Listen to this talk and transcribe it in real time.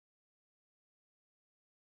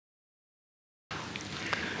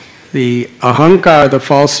The ahankar, the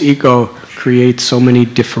false ego, creates so many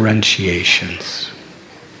differentiations.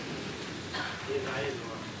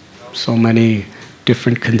 So many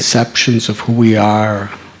different conceptions of who we are,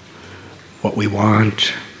 what we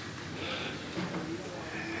want.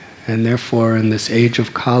 And therefore, in this age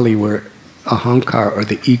of Kali, where ahankar, or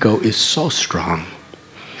the ego, is so strong,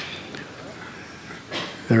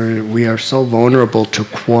 we are so vulnerable to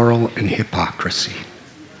quarrel and hypocrisy.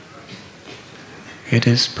 It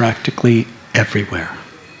is practically everywhere,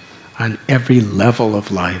 on every level of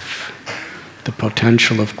life, the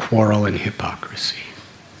potential of quarrel and hypocrisy.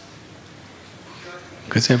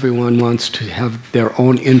 Because everyone wants to have their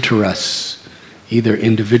own interests, either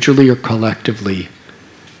individually or collectively,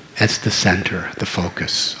 as the center, the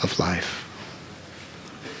focus of life.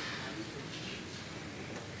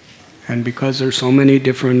 And because there's so many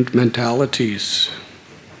different mentalities,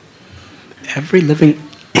 every living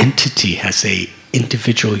entity has an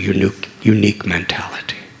individual, unique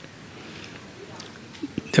mentality.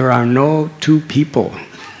 There are no two people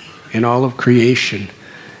in all of creation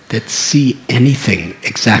that see anything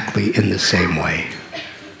exactly in the same way.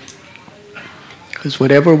 Because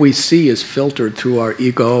whatever we see is filtered through our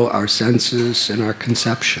ego, our senses, and our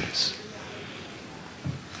conceptions.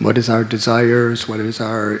 What is our desires? What is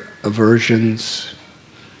our aversions?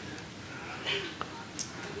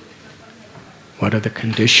 What are the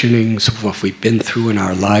conditionings of what we've been through in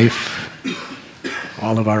our life?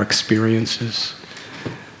 All of our experiences.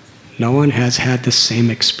 No one has had the same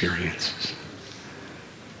experiences.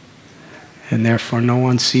 And therefore no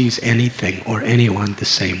one sees anything or anyone the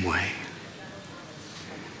same way.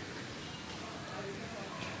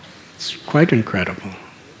 It's quite incredible.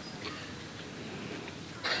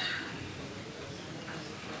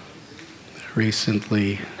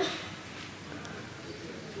 Recently,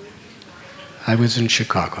 I was in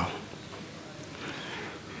Chicago,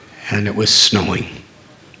 and it was snowing.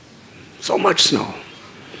 So much snow.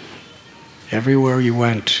 Everywhere you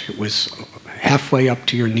went, it was halfway up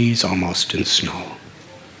to your knees almost in snow.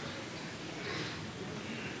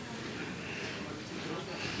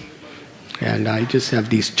 And I just have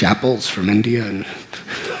these chapels from India, and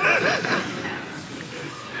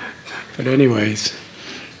but anyways,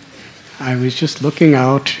 I was just looking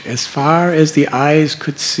out as far as the eyes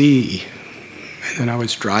could see. And then I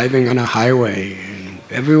was driving on a highway, and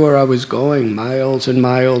everywhere I was going, miles and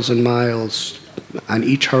miles and miles, on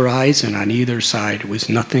each horizon, on either side, was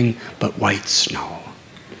nothing but white snow.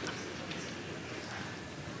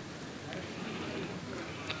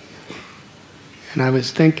 And I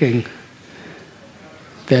was thinking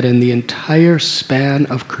that in the entire span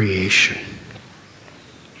of creation,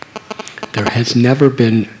 there has never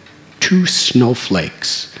been two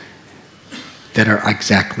snowflakes that are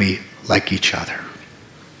exactly like each other.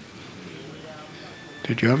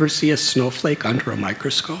 Did you ever see a snowflake under a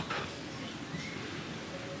microscope?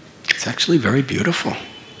 It's actually very beautiful.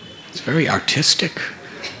 It's very artistic.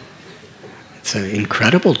 It's an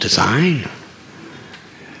incredible design.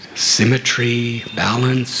 Symmetry,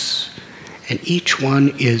 balance, and each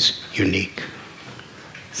one is unique.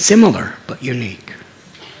 Similar, but unique.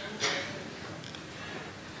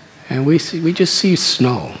 And we just see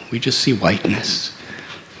snow, we just see whiteness.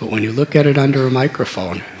 But when you look at it under a microscope,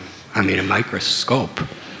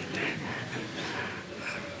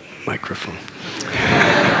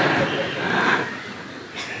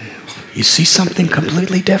 you see something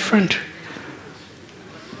completely different.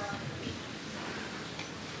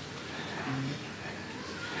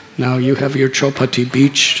 Now you have your Chowpatty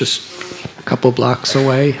beach just a couple blocks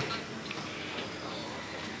away.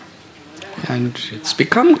 And it's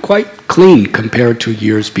become quite clean compared to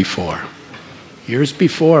years before. Years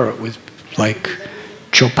before, it was like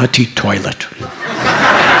Chowpatty toilet.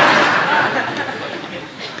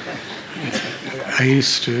 I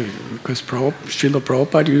used to, because Srila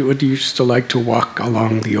Prabhupada used to like to walk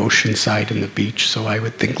along the ocean side and the beach, so I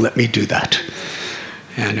would think, let me do that.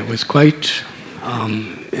 And it was quite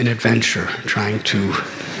an adventure trying to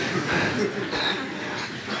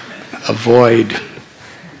avoid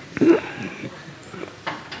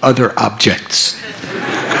other objects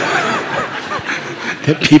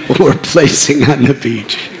that people were placing on the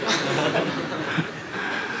beach.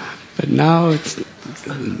 But now it's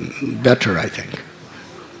better, I think.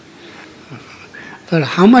 But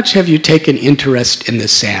how much have you taken interest in the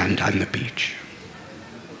sand on the beach?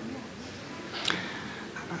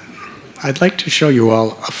 I'd like to show you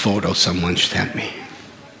all a photo someone sent me.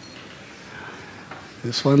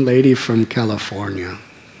 This one lady from California,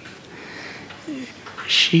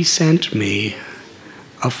 she sent me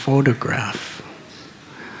a photograph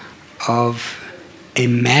of a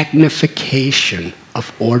magnification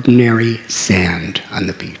of ordinary sand on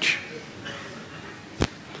the beach.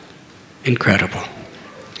 Incredible.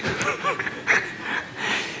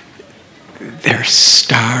 There's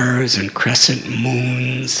stars and crescent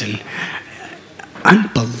moons and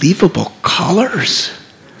unbelievable colors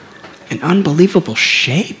and unbelievable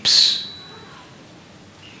shapes.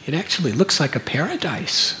 It actually looks like a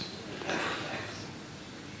paradise.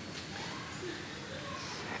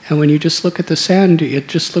 And when you just look at the sand, it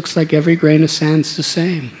just looks like every grain of sand's the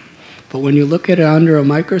same. But when you look at it under a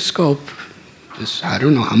microscope, I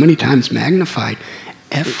don't know how many times magnified,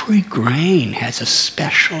 every grain has a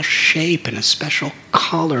special shape and a special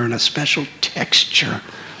color and a special texture.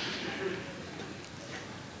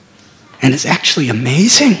 And it's actually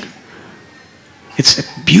amazing. It's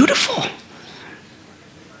beautiful.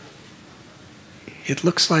 It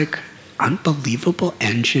looks like unbelievable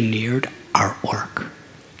engineered artwork.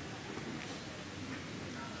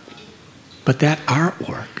 But that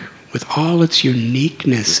artwork, with all its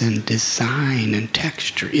uniqueness and design and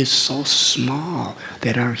texture, is so small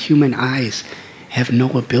that our human eyes have no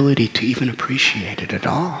ability to even appreciate it at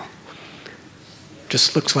all.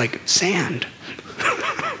 Just looks like sand.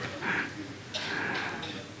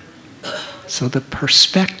 So the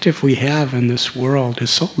perspective we have in this world is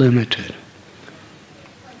so limited.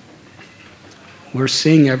 We're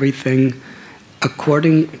seeing everything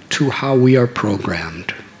according to how we are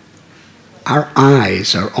programmed. Our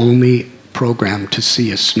eyes are only programmed to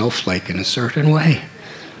see a snowflake in a certain way,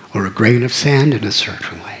 or a grain of sand in a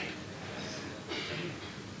certain way.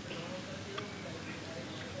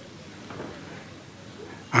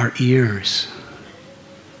 Our ears,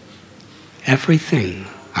 everything,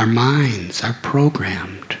 our minds are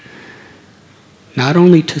programmed not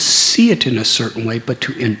only to see it in a certain way, but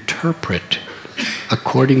to interpret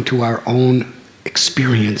according to our own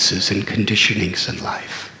experiences and conditionings in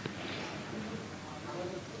life.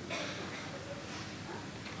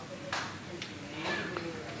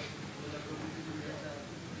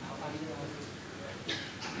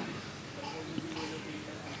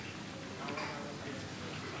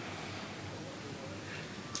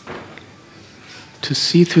 To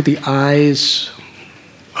see through the eyes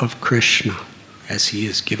of Krishna, as he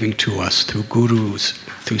is giving to us through gurus,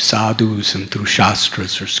 through sadhus, and through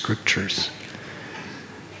shastras or scriptures,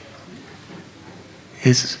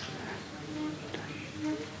 is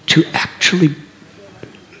to actually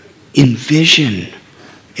envision,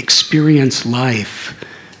 experience life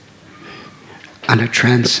on a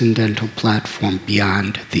transcendental platform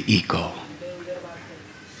beyond the ego.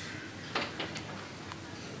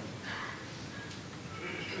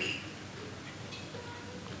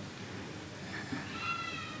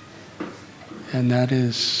 And that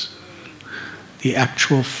is the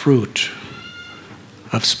actual fruit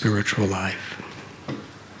of spiritual life.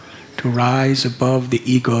 To rise above the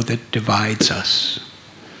ego that divides us.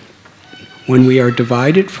 When we are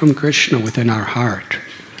divided from Krishna within our heart,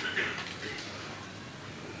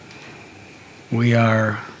 we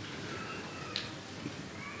are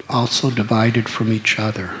also divided from each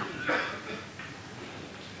other.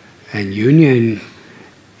 And union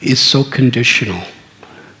is so conditional.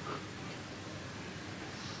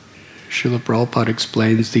 Srila Prabhupada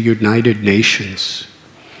explains the United Nations.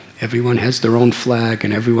 Everyone has their own flag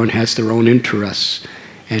and everyone has their own interests.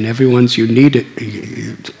 And everyone's united.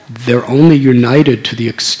 They're only united to the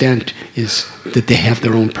extent is that they have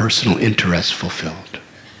their own personal interests fulfilled.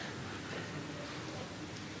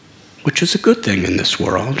 Which is a good thing in this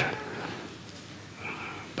world.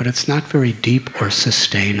 But it's not very deep or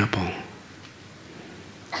sustainable.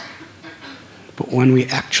 But when we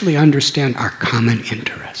actually understand our common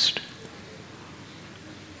interest,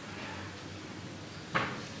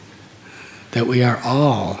 that we are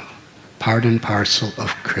all part and parcel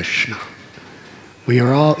of Krishna. We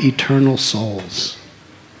are all eternal souls.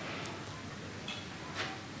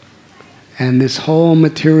 And this whole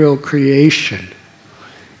material creation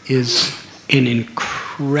is an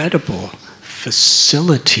incredible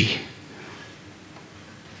facility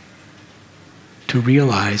to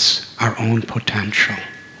realize our own potential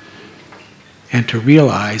and to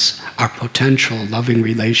realize our potential loving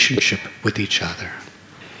relationship with each other.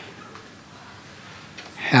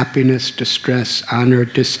 Happiness, distress, honor,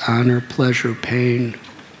 dishonor, pleasure, pain.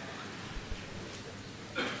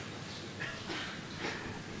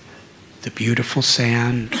 The beautiful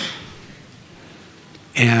sand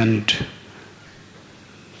and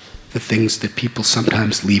the things that people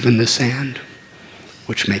sometimes leave in the sand,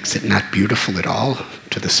 which makes it not beautiful at all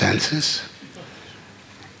to the senses.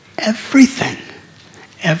 Everything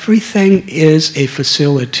is a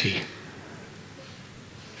facility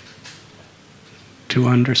to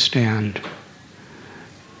understand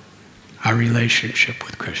our relationship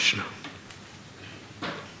with Krishna.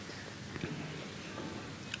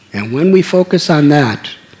 And when we focus on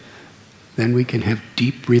that, then we can have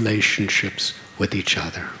deep relationships with each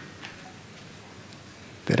other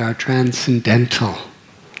that are transcendental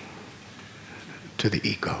to the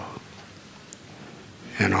ego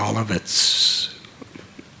and all of its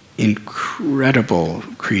incredible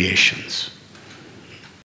creations.